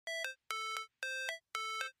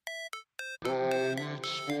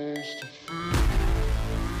We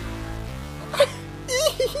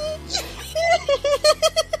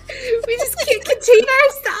just can't contain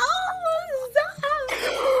ourselves.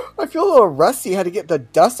 I feel a little rusty. I had to get the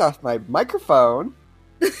dust off my microphone.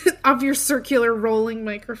 Of your circular rolling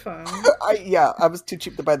microphone. I was too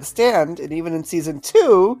cheap to buy the stand, and even in season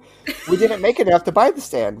 2, we didn't make enough to buy the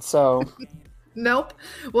stand, so... Nope.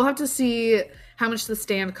 We'll have to see how much the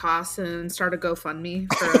stand costs and start a GoFundMe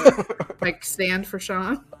for, like, stand for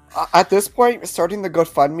Sean. At this point, starting the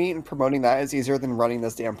GoFundMe and promoting that is easier than running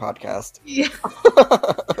this damn podcast. Yeah.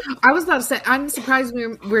 I was about to say, I'm surprised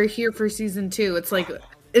we're here for season 2. It's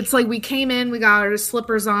like we came in, we got our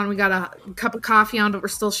slippers on, we got a cup of coffee on, but we're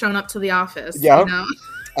still showing up to the office. Yeah. You know?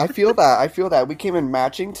 I feel that. We came in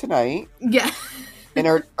matching tonight. Yeah. And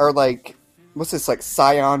our like, what's this, like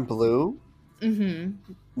cyan blue? Mm-hmm.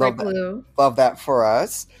 Love that for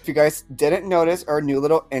us. If you guys didn't notice our new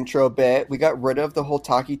little intro bit, we got rid of the whole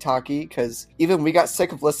talkie because even we got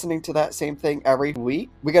sick of listening to that same thing every week.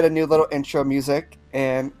 We got a new little intro music,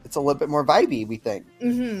 and it's a little bit more vibey, we think.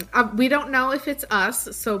 Mm-hmm. We don't know if it's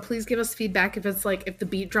us, so please give us feedback if it's like if the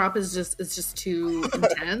beat drop is just too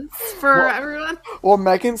intense for everyone. Well,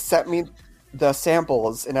 Megan sent me the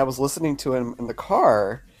samples, and I was listening to them in the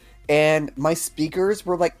car, and my speakers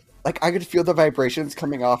were like I could feel the vibrations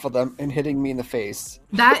coming off of them and hitting me in the face.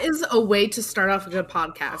 That is a way to start off a good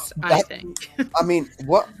podcast, I think. I mean,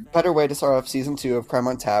 what better way to start off season 2 of Crime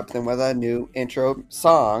on Tap than with a new intro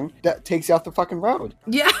song that takes you off the fucking road?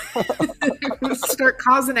 Yeah. Start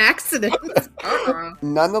causing accidents.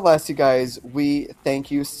 Nonetheless, you guys, we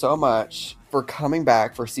thank you so much for coming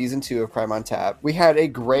back for season 2 of Crime on Tap. We had a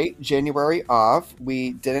great January off.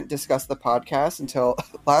 We didn't discuss the podcast until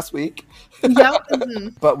last week. Yep. Mm-hmm.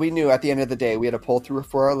 But we knew at the end of the day we had to pull through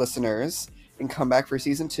for our listeners and come back for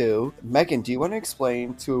season 2. Megan, do you want to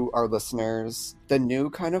explain to our listeners the new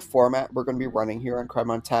kind of format we're going to be running here on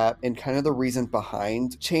Crime on Tap and kind of the reason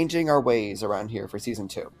behind changing our ways around here for season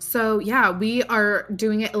 2? So yeah, we are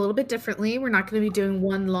doing it a little bit differently. We're not going to be doing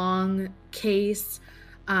one long case.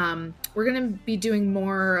 We're going to be doing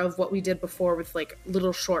more of what we did before with like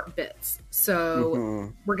little short bits.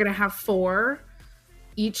 So we're going to have 4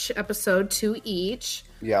 each episode, 2 each.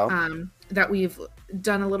 Yeah. That we've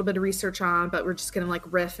done a little bit of research on, but we're just going to like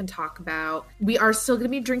riff and talk about. We are still going to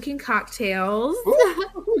be drinking cocktails.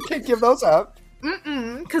 Ooh, can't give those up.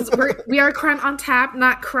 Because we are Crime on Tap,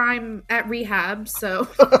 not crime at rehab. So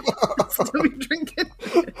still be drinking.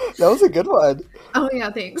 That was a good one. Oh yeah,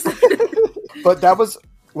 thanks. But that was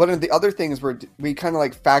one of the other things where we kind of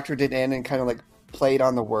like factored it in and kind of like played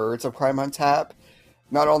on the words of Crime on Tap.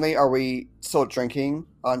 Not only are we still drinking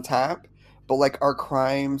on tap, but like our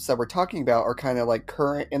crimes that we're talking about are kind of like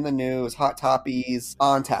current in the news, hot toppies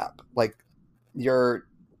on tap. Like your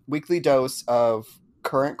weekly dose of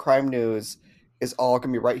current crime news is all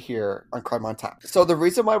going to be right here on Crime on Tap. So the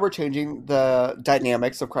reason why we're changing the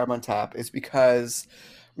dynamics of Crime on Tap is because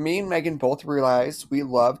me and Megan both realized we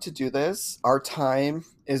love to do this. Our time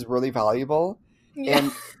is really valuable. Yeah.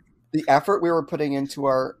 And the effort we were putting into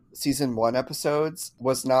our season 1 episodes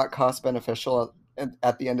was not cost beneficial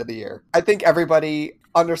at the end of the year. I think everybody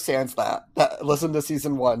understands that listen to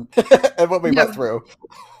season 1 and what we went through.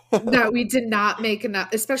 That we did not make enough,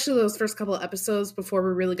 especially those first couple of episodes before we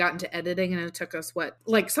really got into editing, and it took us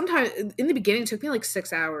sometimes in the beginning it took me like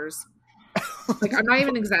 6 hours. Like I'm not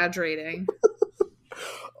even exaggerating.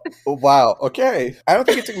 Wow. Okay. I don't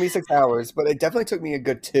think it took me 6 hours, but it definitely took me a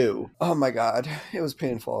good 2. Oh my God. It was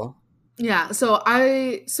painful. Yeah. So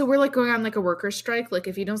we're like going on like a worker strike. Like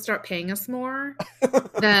if you don't start paying us more,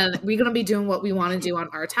 then we're going to be doing what we want to do on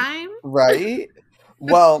our time. Right.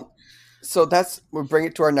 Well, so we'll bring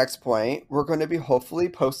it to our next point. We're going to be hopefully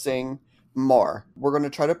posting more. We're going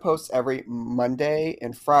to try to post every Monday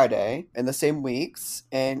and Friday in the same weeks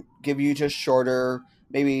and give you just shorter,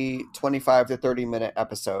 maybe 25 to 30 minute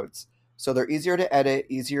episodes. So they're easier to edit,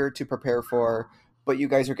 easier to prepare for, but you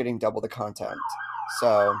guys are getting double the content.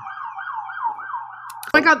 So...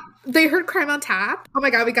 Oh my God, they heard Crime on Tap. Oh my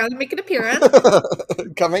God, we got to make an appearance.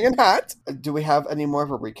 Coming in hot. Do we have any more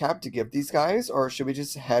of a recap to give these guys, or should we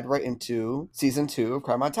just head right into season 2 of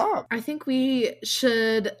Crime on Tap? I think we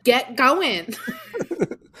should get going.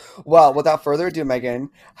 Well, without further ado, Megan,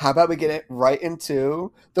 how about we get it right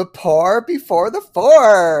into the pour before the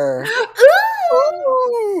 4?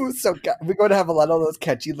 Ooh! So we're going to have a lot of those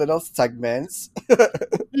catchy little segments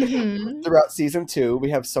throughout season 2. We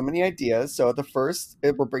have so many ideas. So the first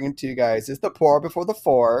we're bringing to you guys is the pour before the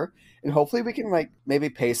 4. And hopefully we can like maybe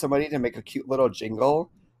pay somebody to make a cute little jingle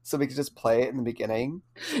so we could just play it in the beginning?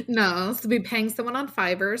 No, so be paying someone on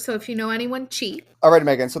Fiverr. So if you know anyone cheap. All right,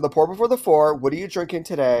 Megan. So the pour before the four. What are you drinking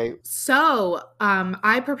today? So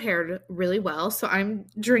I prepared really well. So I'm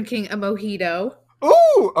drinking a mojito.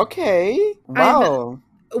 Ooh, okay. Wow.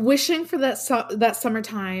 I'm wishing for that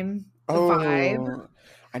summertime vibe. Oh,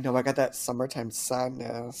 I know. I got that summertime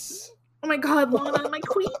sadness. Oh my God, Lana, my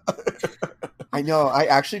queen. I know. I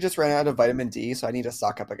actually just ran out of vitamin D, so I need to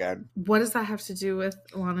stock up again. What does that have to do with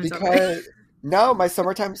Lana Del Rey? Because no, my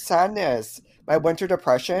summertime sadness, my winter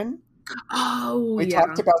depression. Oh, We yeah.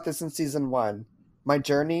 talked about this in season 1. My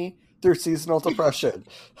journey through seasonal depression.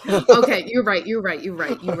 Okay, you're right.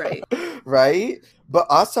 Right? But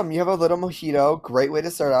awesome. You have a little mojito. Great way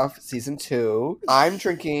to start off season 2. I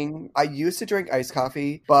used to drink iced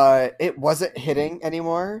coffee, but it wasn't hitting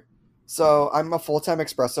anymore. So I'm a full-time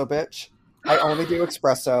espresso bitch. I only do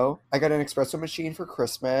espresso. I got an espresso machine for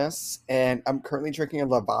Christmas, and I'm currently drinking a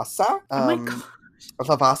Lavazza. Oh my God. A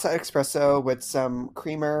Lavazza espresso with some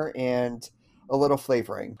creamer and a little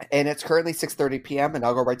flavoring. And it's currently 6:30 p.m. and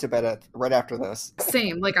I'll go right to bed right after this.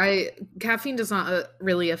 Same. Like caffeine does not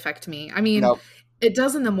really affect me. I mean, Nope. It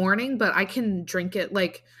does in the morning, but I can drink it.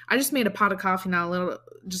 Like I just made a pot of coffee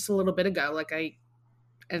just a little bit ago.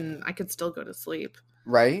 And I could still go to sleep.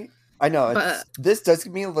 Right? I know. But this does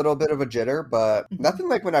give me a little bit of a jitter, but nothing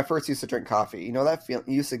like when I first used to drink coffee. You know that feeling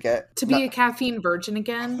you used to get? To be a caffeine virgin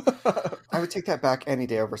again? I would take that back any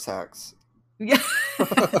day over sex. Yeah.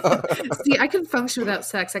 See, I can function without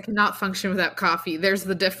sex. I cannot function without coffee. There's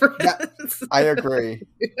the difference. Yeah, I agree.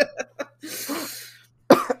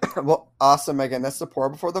 Well, awesome, Megan. That's the pour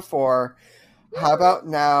before the four. How about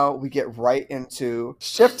now we get right into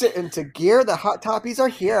shift it into gear? The hot toppies are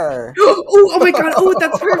here. Oh my God. Oh,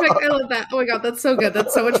 that's perfect. I love that. Oh my God. That's so good.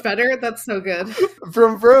 That's so much better. That's so good.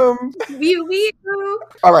 Vroom, vroom. Wee, wee.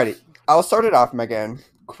 Alrighty. I'll start it off, Megan.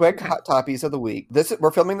 Quick hot toppies of the week.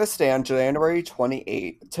 We're filming this day on January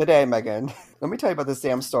 28th. Today, Megan, let me tell you about this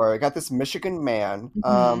damn story. I got this Michigan man.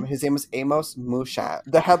 His name was Amos Mushat.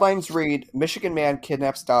 The headlines read, Michigan man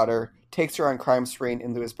kidnaps daughter, takes her on crime spree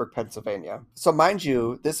in Lewisburg, Pennsylvania. So mind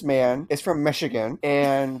you, this man is from Michigan,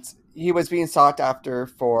 and he was being sought after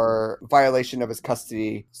for violation of his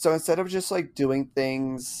custody. So instead of just doing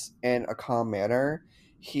things in a calm manner,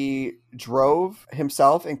 he drove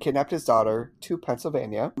himself and kidnapped his daughter to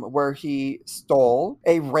Pennsylvania, where he stole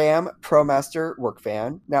a Ram ProMaster work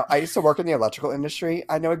van. Now, I used to work in the electrical industry.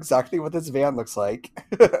 I know exactly what this van looks like.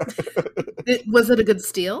 Was it a good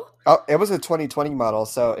steal? Oh, it was a 2020 model,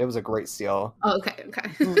 so it was a great steal. Oh, okay.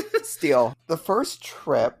 Steal. The first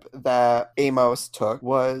trip that Amos took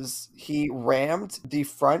was he rammed the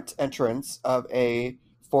front entrance of a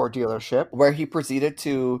Ford dealership, where he proceeded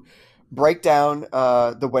to break down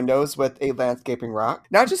the windows with a landscaping rock.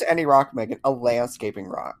 Not just any rock, Megan, a landscaping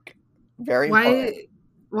rock. Very important.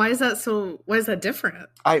 Why is that different?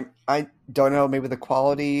 I don't know, maybe the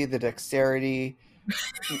quality, the dexterity.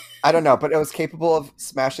 I don't know, but it was capable of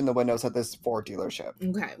smashing the windows at this Ford dealership.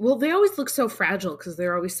 Okay. Well, they always look so fragile because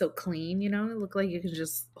they're always so clean, you know? They look like you can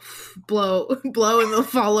just blow and they'll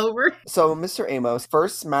fall over. So Mr. Amos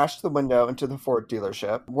first smashed the window into the Ford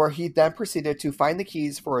dealership, where he then proceeded to find the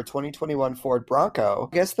keys for a 2021 Ford Bronco.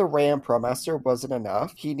 I guess the Ram ProMaster wasn't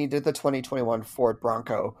enough. He needed the 2021 Ford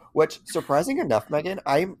Bronco, which, surprising enough, Megan,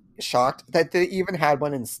 I'm shocked that they even had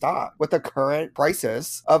one in stock with the current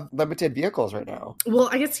prices of limited vehicles right now. Well,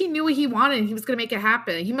 I guess he knew what he wanted and he was going to make it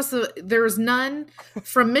happen. There was none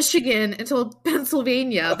from Michigan until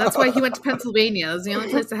Pennsylvania. That's why he went to Pennsylvania. It was the only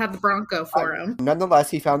place that had the Bronco for him.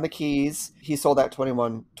 Nonetheless, he found the keys. He sold that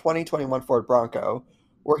 2021 Ford Bronco,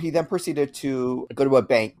 where he then proceeded to go to a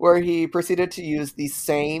bank, where he proceeded to use the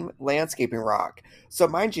same landscaping rock. So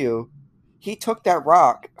mind you, he took that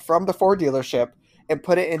rock from the Ford dealership and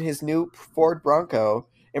put it in his new Ford Bronco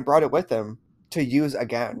and brought it with him to use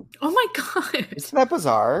again. Oh my God. Isn't that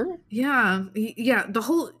bizarre? Yeah.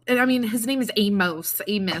 His name is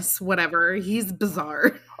Amos, whatever. He's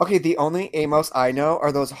bizarre. Okay, the only Amos I know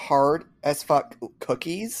are those hard as fuck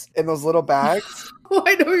cookies in those little bags. Oh,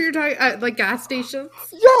 I know what you're talking about. Like gas stations?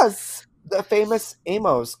 Yes! The famous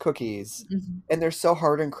Amos cookies. Mm-hmm. And they're so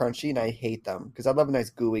hard and crunchy, and I hate them because I love a nice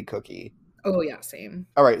gooey cookie. Oh, yeah, same.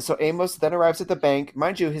 All right, so Amos then arrives at the bank.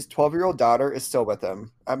 Mind you, his 12-year-old daughter is still with him.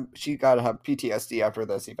 She got to have PTSD after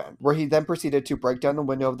this event, where he then proceeded to break down the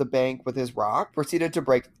window of the bank with his rock, proceeded to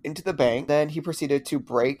break into the bank. Then he proceeded to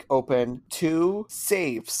break open 2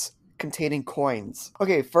 safes containing coins.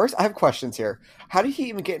 Okay, first I have questions here. How did he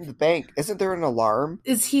even get in the bank? Isn't there an alarm?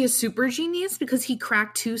 Is he a super genius because he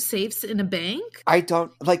cracked 2 safes in a bank? I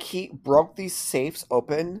don't like he broke these safes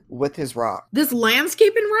open with his rock. This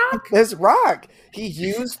landscaping rock? His rock. He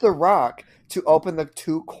used the rock to open the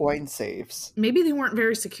 2 coin safes. Maybe they weren't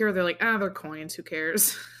very secure. They're like, they're coins. Who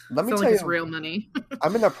cares? Let me Feel tell like it's you, real money.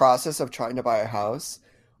 I'm in the process of trying to buy a house.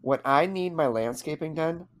 When I need my landscaping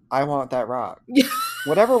done, I want that rock. Yeah.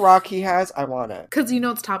 Whatever rock he has, I want it. Because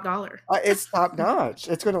it's top dollar. It's top notch.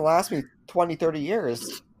 It's going to last me 20, 30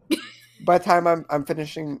 years. By the time I'm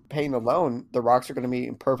finishing paying the loan, the rocks are going to be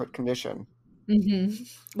in perfect condition. Mm-hmm.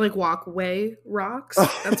 Like walkway rocks.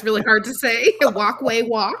 That's really hard to say. Walkway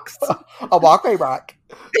walks. A walkway rock.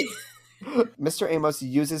 Mr. Amos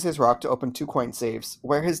uses his rock to open 2 coin safes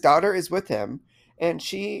where his daughter is with him, and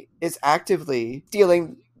she is actively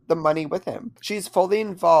stealing the money with him. She's fully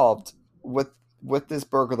involved with this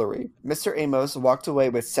burglary. Mr. Amos walked away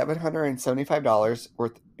with $775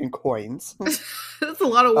 worth in coins. That's a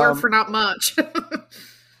lot of work for not much.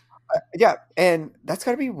 Yeah, and that's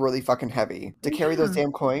got to be really fucking heavy to carry those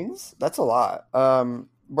damn coins. That's a lot.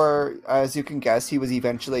 Where, as you can guess, he was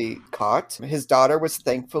eventually caught. His daughter was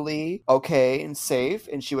thankfully okay and safe,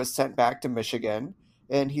 and she was sent back to Michigan.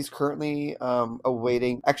 And he's currently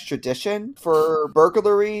awaiting extradition for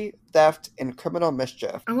burglary, theft, and criminal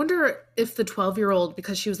mischief. I wonder if the 12-year-old,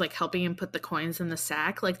 because she was like helping him put the coins in the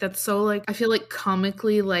sack, like that's so like, I feel like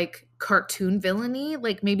comically like cartoon villainy.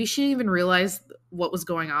 Like maybe she even realized what was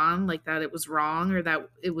going on, like that it was wrong or that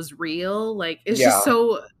it was real. Like it's just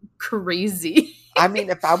so crazy. I mean,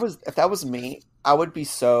 if that was me, I would be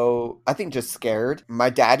I think just scared. My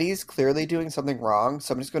daddy's clearly doing something wrong,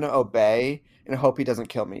 so I'm just going to obey and hope he doesn't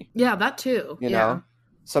kill me. Yeah, that too. You know?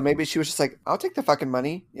 So maybe she was just like, I'll take the fucking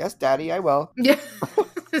money. Yes, daddy, I will. Yeah.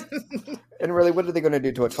 And really, what are they going to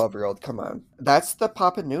do to a 12-year-old? Come on. That's the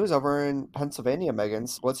poppin' news over in Pennsylvania,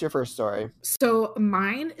 Megan's. What's your first story? So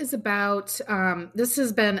mine is about, this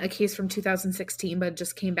has been a case from 2016, but it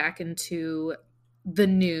just came back into the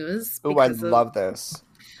news. Oh, I love this.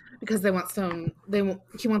 Because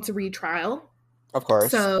he wants a retrial. Of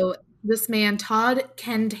course. So this man, Todd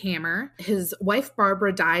Kendhammer, his wife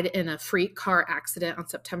Barbara died in a freak car accident on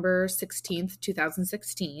September 16th,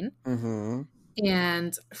 2016. Mm-hmm.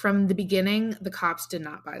 And from the beginning, the cops did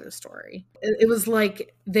not buy the story. It was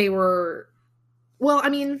like they were, well, I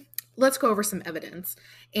mean, let's go over some evidence.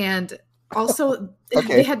 And also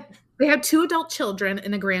they had 2 adult children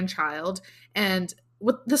and a grandchild. And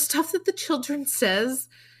what the stuff that the children says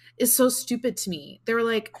is so stupid to me. They were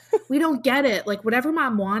like, we don't get it. Like whatever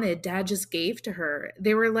mom wanted, dad just gave to her.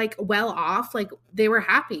 They were like well off. Like they were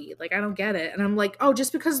happy. Like, I don't get it. And I'm like, oh,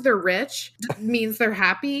 just because they're rich means they're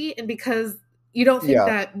happy. And because you don't think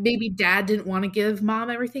that maybe dad didn't want to give mom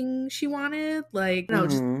everything she wanted? Like, no,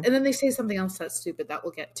 just, and then they say something else that's stupid that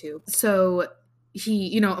we'll get to. So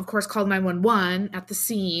he, of course, called 911 at the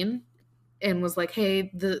scene and was like,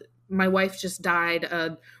 hey, my wife just died.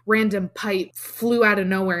 A random pipe flew out of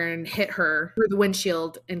nowhere and hit her through the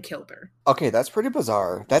windshield and killed her. Okay, that's pretty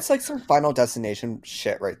bizarre. That's like some Final Destination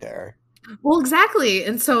shit right there. Well, exactly.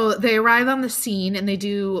 And so they arrive on the scene and they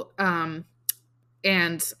do, and,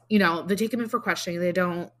 they take him in for questioning. They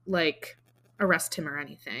don't, like, arrest him or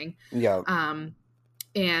anything. Yeah.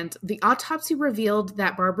 And the autopsy revealed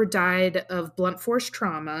that Barbara died of blunt force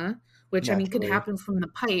trauma, which, naturally, could happen from the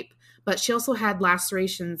pipe. But she also had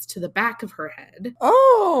lacerations to the back of her head.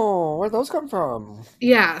 Oh, where'd those come from?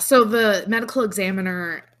 Yeah, so the medical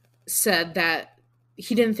examiner said that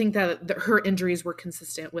he didn't think that her injuries were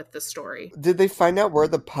consistent with the story. Did they find out where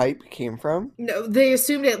the pipe came from? No, they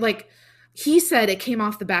assumed it, like, he said it came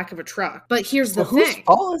off the back of a truck. But here's the thing. Whose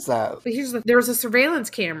fault is that? But there was a surveillance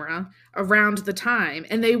camera around the time,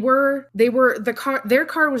 and their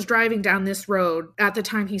car was driving down this road at the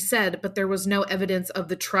time he said, but there was no evidence of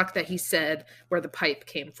the truck that he said where the pipe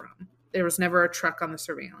came from. There was never a truck on the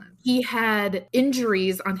surveillance. He had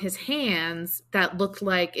injuries on his hands that looked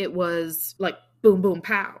like it was like boom, boom,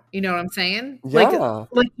 pow. You know what I'm saying? Yeah.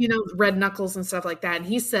 Like, red knuckles and stuff like that. And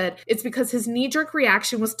he said it's because his knee-jerk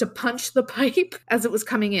reaction was to punch the pipe as it was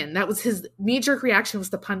coming in. That was his knee-jerk reaction, was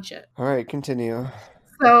to punch it. All right, continue.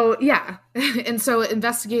 So, yeah. And so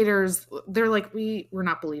investigators, they're like, we're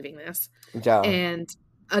not believing this. Yeah. And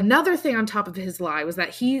another thing on top of his lie was that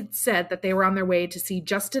he said that they were on their way to see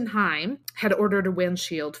Justin Heim had ordered a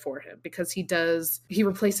windshield for him because he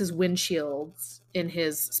replaces windshields in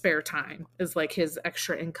his spare time as like his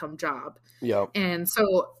extra income job. Yep. And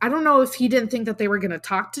so I don't know if he didn't think that they were going to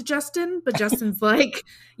talk to Justin, but Justin's like,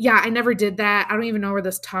 yeah, I never did that. I don't even know where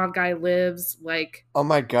this Todd guy lives. Like, Oh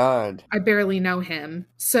my God. I barely know him.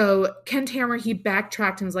 So Ken Tammer, he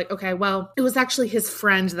backtracked and was like, okay, well, it was actually his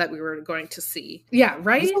friend that we were going to see. Yeah,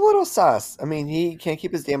 right? He's a little sus. I mean, he can't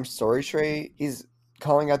keep his damn story straight. He's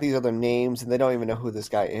calling out these other names and they don't even know who this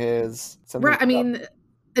guy is. Right. I mean,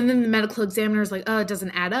 and then the medical examiner is like, oh, it doesn't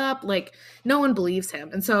add up. Like, no one believes him.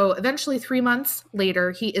 And so eventually 3 months later,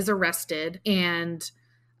 he is arrested. And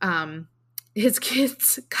his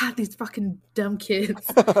kids, God, these fucking dumb kids,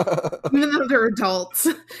 even though they're adults,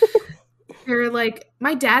 they're like,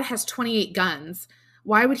 my dad has 28 guns.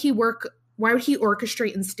 Why would he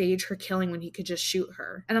orchestrate and stage her killing when he could just shoot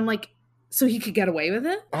her? And I'm like, so he could get away with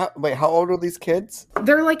it? Wait, how old are these kids?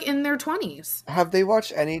 They're like in their 20s. Have they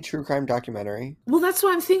watched any true crime documentary? Well, that's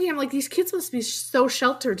what I'm thinking. I'm like, these kids must be so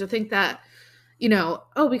sheltered to think that, you know,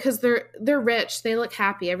 oh, because they're rich, they look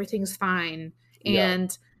happy, everything's fine.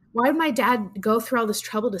 And why would my dad go through all this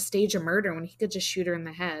trouble to stage a murder when he could just shoot her in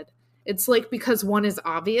the head? It's like because one is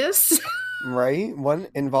obvious. Right? One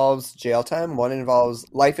involves jail time, one involves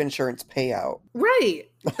life insurance payout. Right.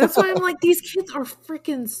 That's why I'm like, these kids are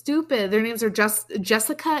freaking stupid. Their names are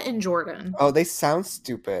Jessica and Jordan. Oh, they sound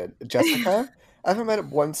stupid. Jessica? I haven't met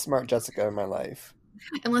one smart Jessica in my life.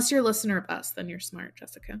 Unless you're a listener of us, then you're smart,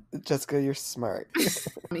 Jessica. Jessica, you're smart.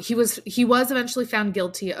 He was eventually found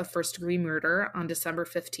guilty of first-degree murder on December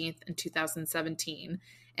 15th in 2017.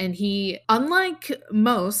 And he, unlike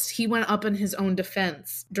most, he went up in his own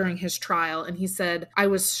defense during his trial. And he said, I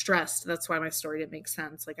was stressed. That's why my story didn't make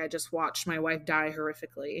sense. Like, I just watched my wife die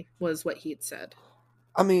horrifically, was what he had said.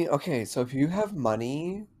 I mean, okay, so if you have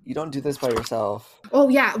money, you don't do this by yourself. Oh,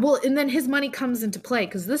 yeah. Well, and then his money comes into play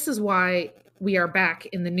because this is why we are back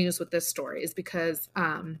in the news with this story is because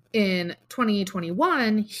in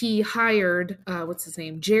 2021, he hired, what's his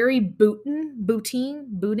name? Jerry Booting? Poutine?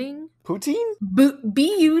 Bouting.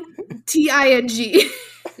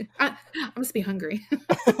 I must be hungry.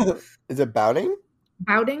 Is it Bouting?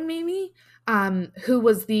 Bouting, maybe? Who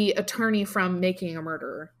was the attorney from Making a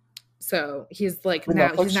Murderer. So he's like he's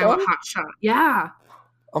now a hot shot. Yeah.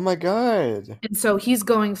 Oh my God. And so he's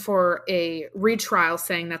going for a retrial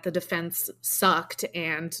saying that the defense sucked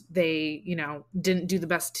and they, you know, didn't do the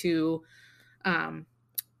best to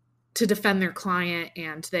defend their client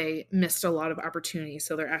and they missed a lot of opportunities.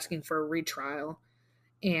 So they're asking for a retrial.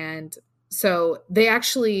 And so they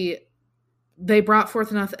brought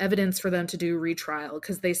forth enough evidence for them to do retrial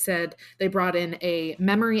because they said they brought in a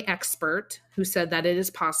memory expert who said that it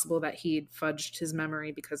is possible that he'd fudged his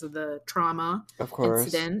memory because of the trauma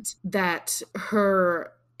incident, that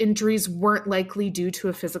her injuries weren't likely due to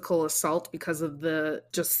a physical assault because of the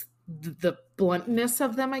bluntness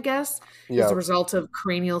of them, I guess, as a result of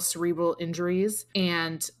cranial cerebral injuries.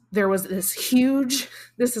 And there was this huge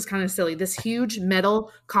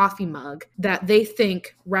metal coffee mug that they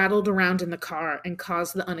think rattled around in the car and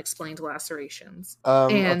caused the unexplained lacerations.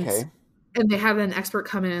 And they had an expert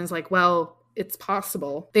come in and is like, well, it's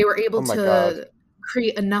possible. They were able to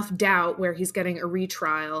create enough doubt where he's getting a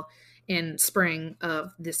retrial in spring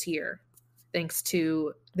of this year, thanks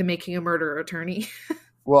to the Making a Murderer attorney.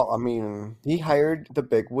 Well, I mean, he hired the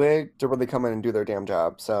bigwig to really come in and do their damn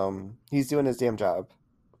job. So he's doing his damn job.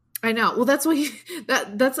 I know. Well, that's why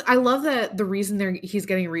I love that the reason he's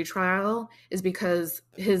getting a retrial is because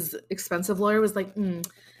his expensive lawyer was like,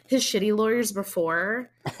 his shitty lawyers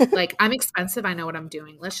before, like, I'm expensive. I know what I'm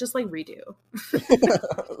doing. Let's just like redo.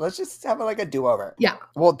 Let's just have like a do-over. Yeah.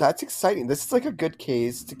 Well, that's exciting. This is like a good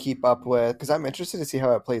case to keep up with because I'm interested to see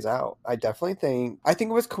how it plays out. I think it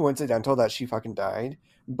was coincidental that she fucking died.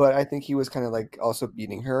 But I think he was kind of like also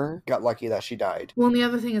beating her. Got lucky that she died. Well, and the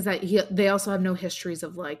other thing is that they also have no histories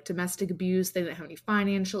of like domestic abuse. They didn't have any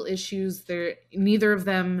financial issues. Neither of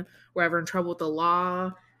them were ever in trouble with the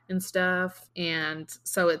law and stuff. And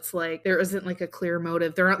so it's like there isn't like a clear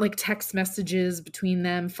motive. There aren't like text messages between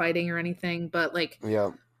them fighting or anything. But like,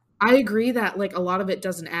 yeah. I agree that like a lot of it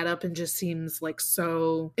doesn't add up and just seems like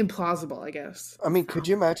so implausible, I guess. I mean, could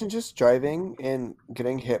you imagine just driving and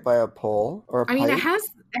getting hit by a pole or a pipe? I mean,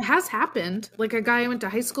 it has happened. Like a guy I went to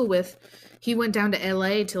high school with, he went down to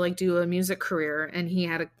LA to like do a music career and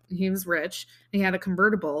he was rich and he had a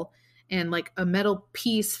convertible and like a metal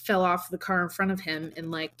piece fell off the car in front of him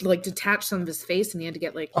and like detached some of his face and he had to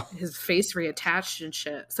get like his face reattached and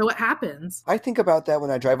shit. So it happens. I think about that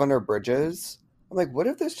when I drive under bridges. I'm like, what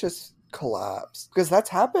if this just collapsed? Because that's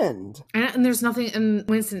happened. And there's nothing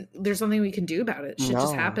we can do about it. Shit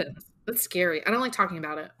just happens. That's scary. I don't like talking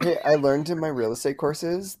about it. Hey, I learned in my real estate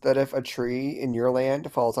courses that if a tree in your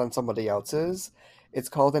land falls on somebody else's, it's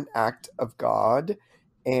called an act of God,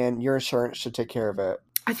 and your insurance should take care of it.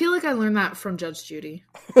 I feel like I learned that from Judge Judy.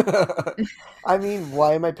 I mean,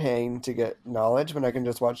 why am I paying to get knowledge when I can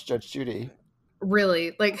just watch Judge Judy?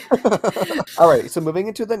 Really? Like, All right, so moving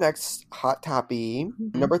into the next hot topic,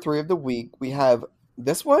 Mhm. number 3 of the week, we have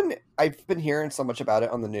this one. I've been hearing so much about it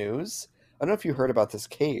on the news. I don't know if you heard about this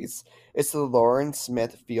case. It's the Lauren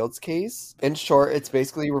Smith Fields case. In short, it's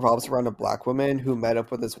basically revolves around a black woman who met up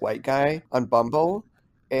with this white guy on Bumble,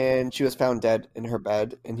 and she was found dead in her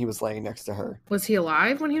bed, and he was laying next to her. Was he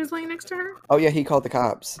alive when he was laying next to her? Oh yeah, he called the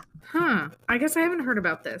cops. Huh. I guess I haven't heard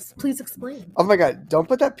about this. Please explain. Oh my god, don't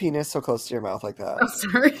put that penis so close to your mouth like that. Oh,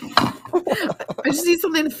 sorry. I just need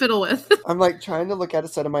something to fiddle with. I'm like trying to look at a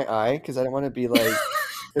side of my eye because I don't want to be like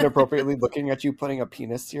inappropriately looking at you putting a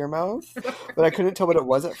penis to your mouth, but I couldn't tell what it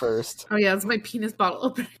was at first. Oh yeah, it's my penis bottle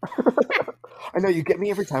opener. I know, you get me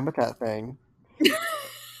every time with that thing.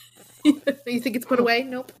 You think it's put away?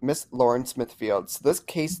 Nope. Miss Lauren Smith Fields. This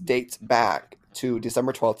case dates back to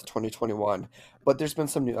December 12th, 2021, but there's been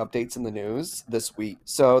some new updates in the news this week.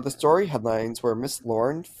 So the story headlines were Miss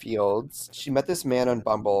Lauren Fields, she met this man on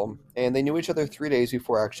Bumble, and they knew each other 3 days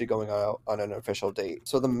before actually going out on an official date.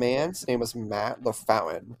 So the man's name was Matt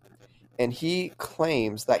LaFountain, and he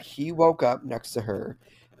claims that he woke up next to her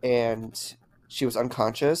and she was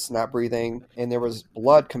unconscious, not breathing, and there was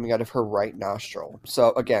blood coming out of her right nostril.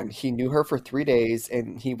 So again, he knew her for 3 days,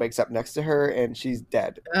 and he wakes up next to her, and she's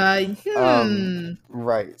dead. Right.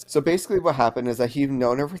 So basically what happened is that he'd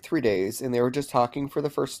known her for 3 days, and they were just talking for the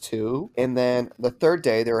first 2, and then the third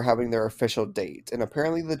day they were having their official date, and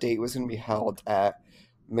apparently the date was going to be held at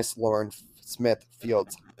Miss Lauren Smith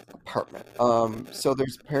Fields' apartment. So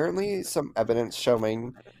there's apparently some evidence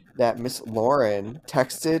showing that Miss Lauren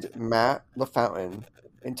texted Matt LaFountain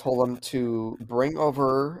and told him to bring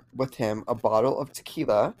over with him a bottle of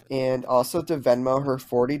tequila and also to Venmo her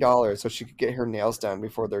 $40 so she could get her nails done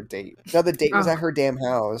before their date. Now, the date was at her damn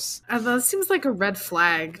house. That seems like a red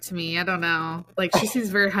flag to me. I don't know. Like, she seems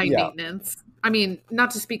very high maintenance. I mean,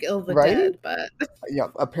 not to speak ill of the dead, but... Yeah,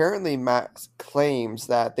 apparently Matt claims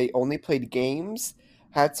that they only played games,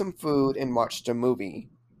 had some food, and watched a movie.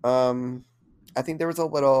 I think there was a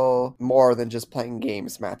little more than just playing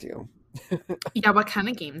games, Matthew. Yeah, what kind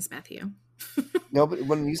of games, Matthew? No, but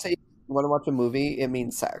when you say you want to watch a movie, it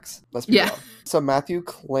means sex. Let's be real. So Matthew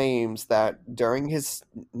claims that during his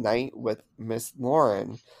night with Miss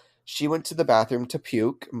Lauren, she went to the bathroom to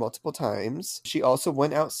puke multiple times. She also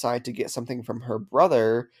went outside to get something from her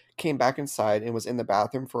brother, came back inside, and was in the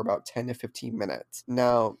bathroom for about 10 to 15 minutes.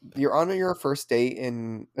 Now, you're on your first date,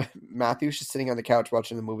 and Matthew's just sitting on the couch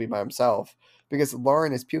watching the movie by himself because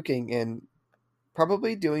Lauren is puking and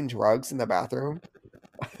probably doing drugs in the bathroom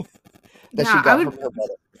that she got from her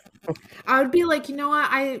brother. I would be like, you know what?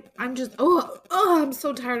 I'm just, I'm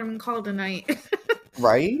so tired. I'm going to call it a night.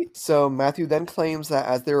 Right? So Matthew then claims that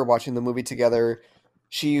as they were watching the movie together,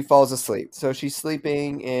 she falls asleep. So she's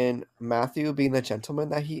sleeping, and Matthew, being the gentleman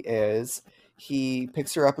that he is, he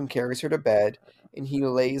picks her up and carries her to bed, and he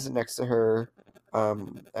lays next to her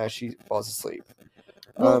as she falls asleep.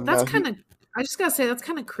 Well, that's kind of, I just gotta say, that's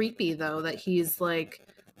kind of creepy, though, that he's, like,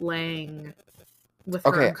 laying with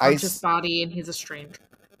her unconscious body, and he's a stranger.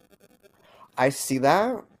 I see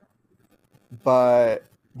that, but...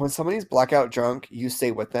 when somebody's blackout drunk, you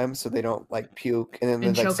stay with them so they don't like puke and then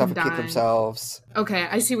they like suffocate themselves. Okay,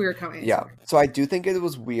 I see where you're coming. Yeah. So I do think it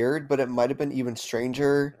was weird, but it might have been even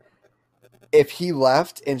stranger if he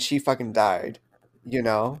left and she fucking died, you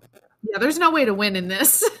know? Yeah, there's no way to win in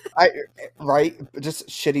this. Right? Just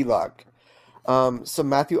shitty luck. So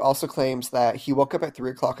Matthew also claims that he woke up at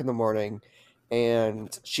 3:00 in the morning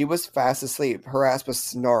and she was fast asleep. Her ass was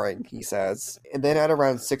snoring, he says. And then at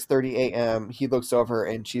around 6:30 a.m., he looks over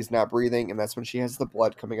and she's not breathing, and that's when she has the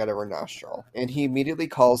blood coming out of her nostril. And he immediately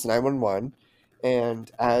calls 911, and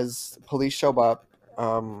as police show up,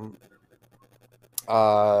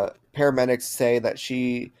 paramedics say that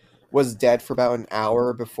she was dead for about an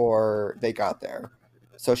hour before they got there.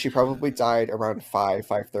 So she probably died around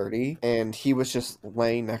 5:30, and he was just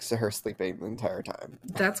laying next to her sleeping the entire time.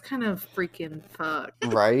 That's kind of freaking fucked.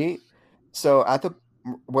 Right? So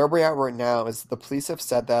where we're at right now is the police have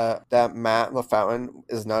said that Matt LaFountain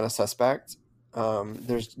is not a suspect.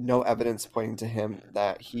 There's no evidence pointing to him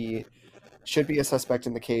that he should be a suspect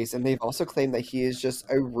in the case, and they've also claimed that he is just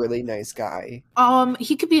a really nice guy.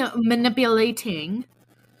 He could be manipulating.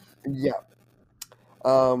 Yeah.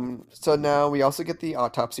 So now we also get the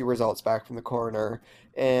autopsy results back from the coroner,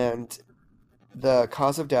 and the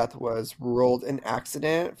cause of death was ruled an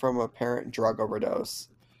accident from apparent drug overdose.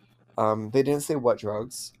 They didn't say what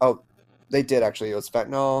drugs. Oh, they did actually. It was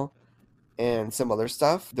fentanyl and some other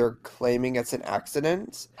stuff. They're claiming it's an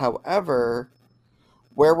accident. However,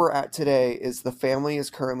 where we're at today is the family is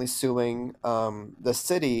currently suing the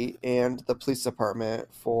city and the police department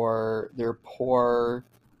for their poor,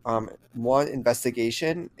 one,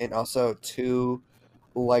 investigation, and also two,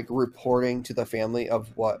 like reporting to the family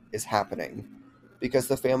of what is happening. Because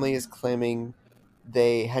the family is claiming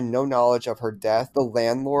they had no knowledge of her death. The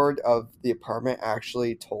landlord of the apartment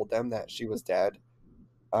actually told them that she was dead.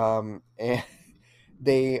 And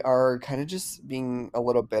they are kind of just being a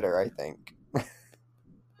little bitter, I think.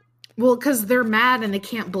 Well, because they're mad and they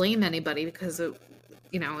can't blame anybody because it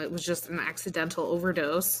was just an accidental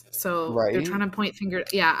overdose. So Right? They're trying to point fingers.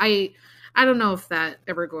 Yeah, I don't know if that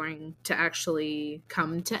ever going to actually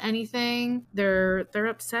come to anything. They're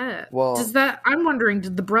upset. Well, I'm wondering,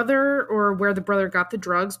 did the brother or where the brother got the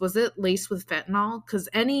drugs, was it laced with fentanyl? Because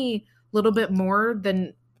any little bit more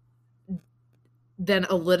than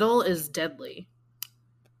a little is deadly.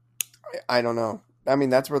 I don't know. I mean,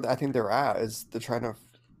 that's where I think they're at, is they're trying to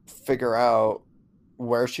figure out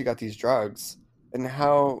where she got these drugs and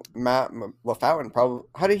how Matt LaFountain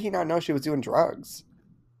how did he not know she was doing drugs?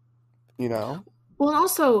 You know? Well,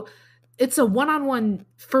 also, it's a one-on-one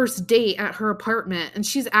first date at her apartment, and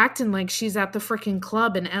she's acting like she's at the freaking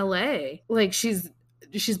club in LA. Like she's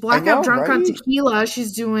blackout drunk on tequila.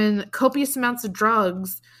 She's doing copious amounts of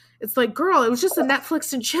drugs. It's like, girl, it was just a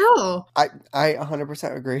Netflix and chill. I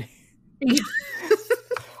 100% agree.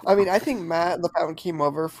 I mean, I think Matt LaFountain came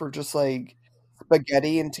over for just like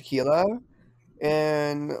spaghetti and tequila,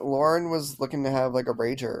 and Lauren was looking to have like a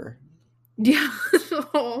rager. Yeah.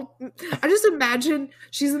 I just imagine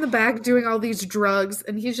she's in the back doing all these drugs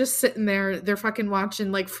and he's just sitting there. They're fucking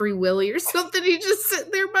watching like Free Willy or something. He's just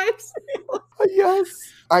sitting there by himself. Yes.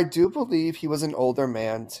 I do believe he was an older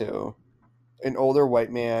man too. An older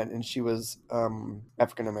white man, and she was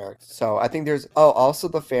African American. So I think also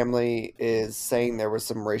the family is saying there was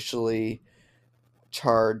some racially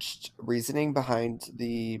charged reasoning behind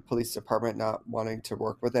the police department not wanting to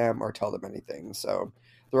work with them or tell them anything. So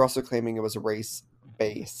they're also claiming it was a race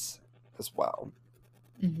base as well.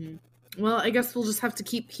 Mm-hmm. Well, I guess we'll just have to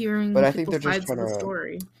keep hearing. But I think they're just trying to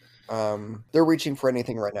story. They're reaching for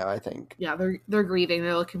anything right now, I think. Yeah, they're grieving.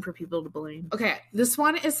 They're looking for people to blame. Okay, this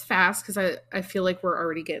one is fast because I feel like we're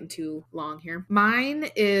already getting too long here. Mine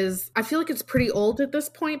is, I feel like it's pretty old at this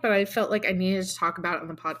point, but I felt like I needed to talk about it on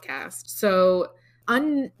the podcast. So,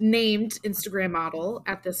 unnamed Instagram model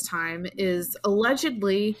at this time is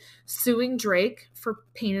allegedly suing Drake for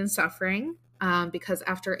pain and suffering. Because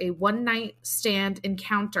after a one-night stand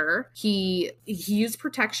encounter, he used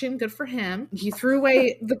protection. Good for him. He threw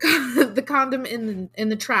away the condom in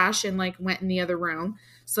the trash and like went in the other room.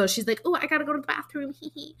 So she's like, "Oh, I gotta go to the bathroom."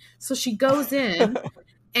 So she goes in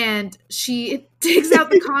and she takes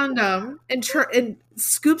out the condom and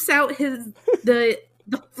scoops out the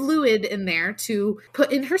fluid in there to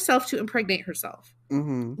put in herself to impregnate herself.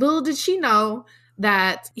 Mm-hmm. Little did she know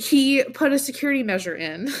that he put a security measure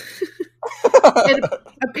in. And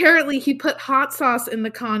apparently he put hot sauce in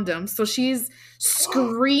the condom, so she's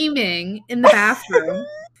screaming in the bathroom.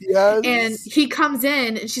 Yes. And he comes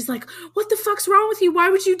in and she's like, "What the fuck's wrong with you? Why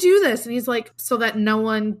would you do this?" And he's like, "So that no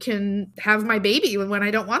one can have my baby when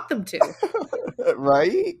I don't want them to."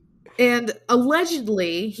 Right? And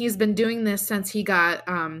allegedly he's been doing this since he got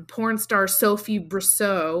porn star Sophie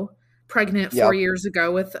Brousseau pregnant 4 years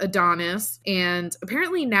ago with Adonis. And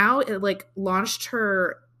apparently now it like launched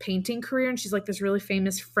her painting career, and she's like this really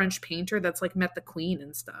famous French painter that's like met the Queen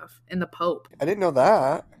and stuff and the Pope. I didn't know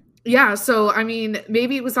that. Yeah, so I mean,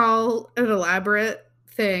 maybe it was all an elaborate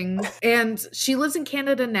thing. And she lives in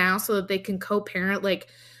Canada now so that they can co-parent. Like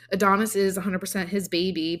Adonis is 100% his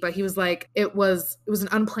baby, but he was like, it was an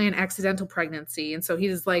unplanned accidental pregnancy. And so he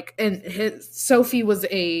was like, and Sophie was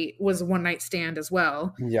a one night stand as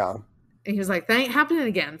well. Yeah. And he was like, that ain't happening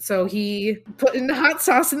again. So he put in the hot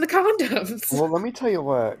sauce in the condoms. Well, let me tell you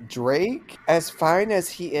what, Drake, as fine as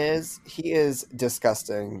he is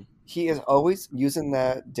disgusting. He is always using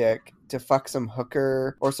that dick to fuck some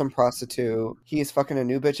hooker or some prostitute. He is fucking a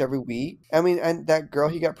new bitch every week. I mean, and that girl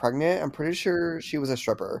he got pregnant, I'm pretty sure she was a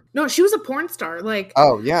stripper. No, she was a porn star. Like,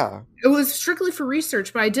 oh, yeah. It was strictly for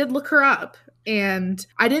research, but I did look her up. And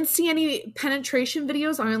I didn't see any penetration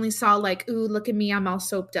videos. I only saw like, ooh, look at me, I'm all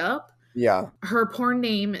soaped up. Yeah. Her porn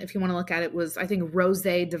name, if you want to look at it, was, I think, Rose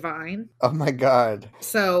Divine. Oh my God.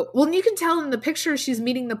 So, well, you can tell in the picture she's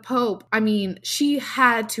meeting the Pope. I mean, she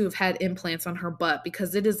had to have had implants on her butt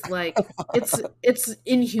because it is like, it's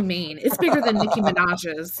inhumane. It's bigger than Nicki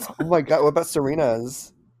Minaj's. Oh my God. What about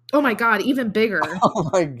Serena's? Oh my God, even bigger. Oh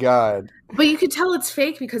my God. But you could tell it's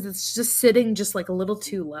fake because it's just sitting just like a little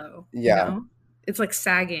too low. Yeah. You know? It's like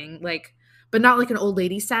sagging, like, but not like an old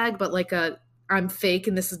lady sag, but like I'm fake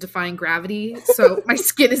and this is defying gravity. So my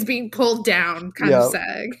skin is being pulled down kind of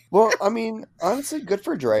sag. Well, I mean, honestly, good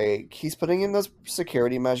for Drake. He's putting in those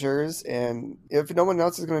security measures, and if no one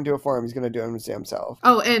else is going to do it for him, he's going to do it himself.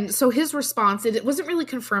 Oh, and so his response, it wasn't really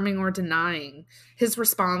confirming or denying. His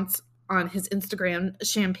response on his Instagram,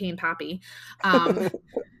 Champagne Pappy.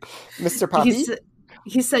 Mr. Pappy?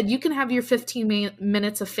 He said, you can have your 15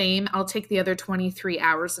 minutes of fame. I'll take the other 23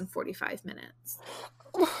 hours and 45 minutes.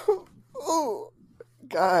 Oh,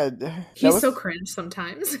 God. He's so cringe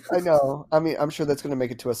sometimes. I know. I mean, I'm sure that's going to make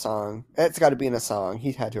it to a song. It's got to be in a song.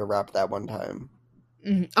 He had to have rapped that one time.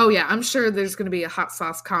 Mm-hmm. Oh, yeah. I'm sure there's going to be a hot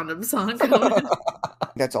sauce condom song coming.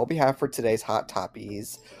 That's all we have for today's Hot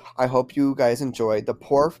Toppies. I hope you guys enjoyed the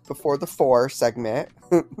Pour Before the Four segment.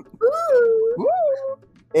 Woo!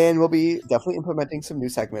 And we'll be definitely implementing some new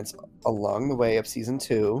segments along the way of season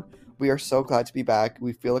 2. We are so glad to be back.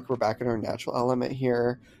 We feel like we're back in our natural element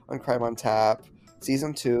here on Crime on Tap.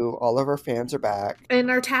 Season 2, all of our fans are back.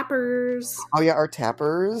 And our tappers. Oh yeah, our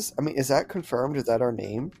tappers. I mean, is that confirmed? Is that our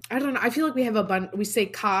name? I don't know. I feel like we have a bunch. We say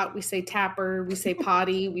cot, we say tapper, we say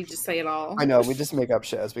potty. We just say it all. I know. We just make up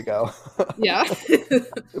shit as we go. Yeah.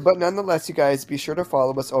 But nonetheless, you guys, be sure to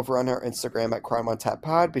follow us over on our Instagram at Crime on Tap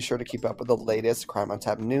Pod. Be sure to keep up with the latest Crime on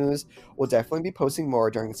Tap news. We'll definitely be posting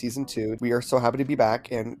more during season 2. We are so happy to be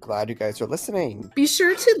back and glad you guys are listening. Be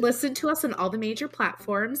sure to listen to us on all the major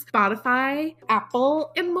platforms, Spotify,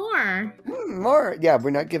 Apple, and more. More. Yeah, we're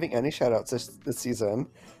not giving any shout outs this season.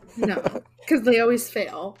 No, because they always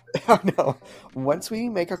fail. I know. Once we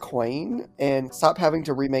make a coin and stop having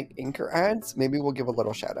to remake Anchor ads, maybe we'll give a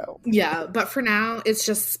little shout out. Yeah, but for now, it's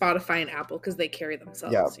just Spotify and Apple because they carry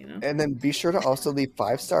themselves. Yeah. You know? And then be sure to also leave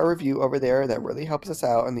 5-star review over there. That really helps us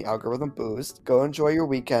out in the algorithm boost. Go enjoy your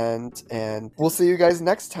weekend, and we'll see you guys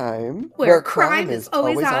next time. Where crime is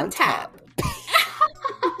always on tap.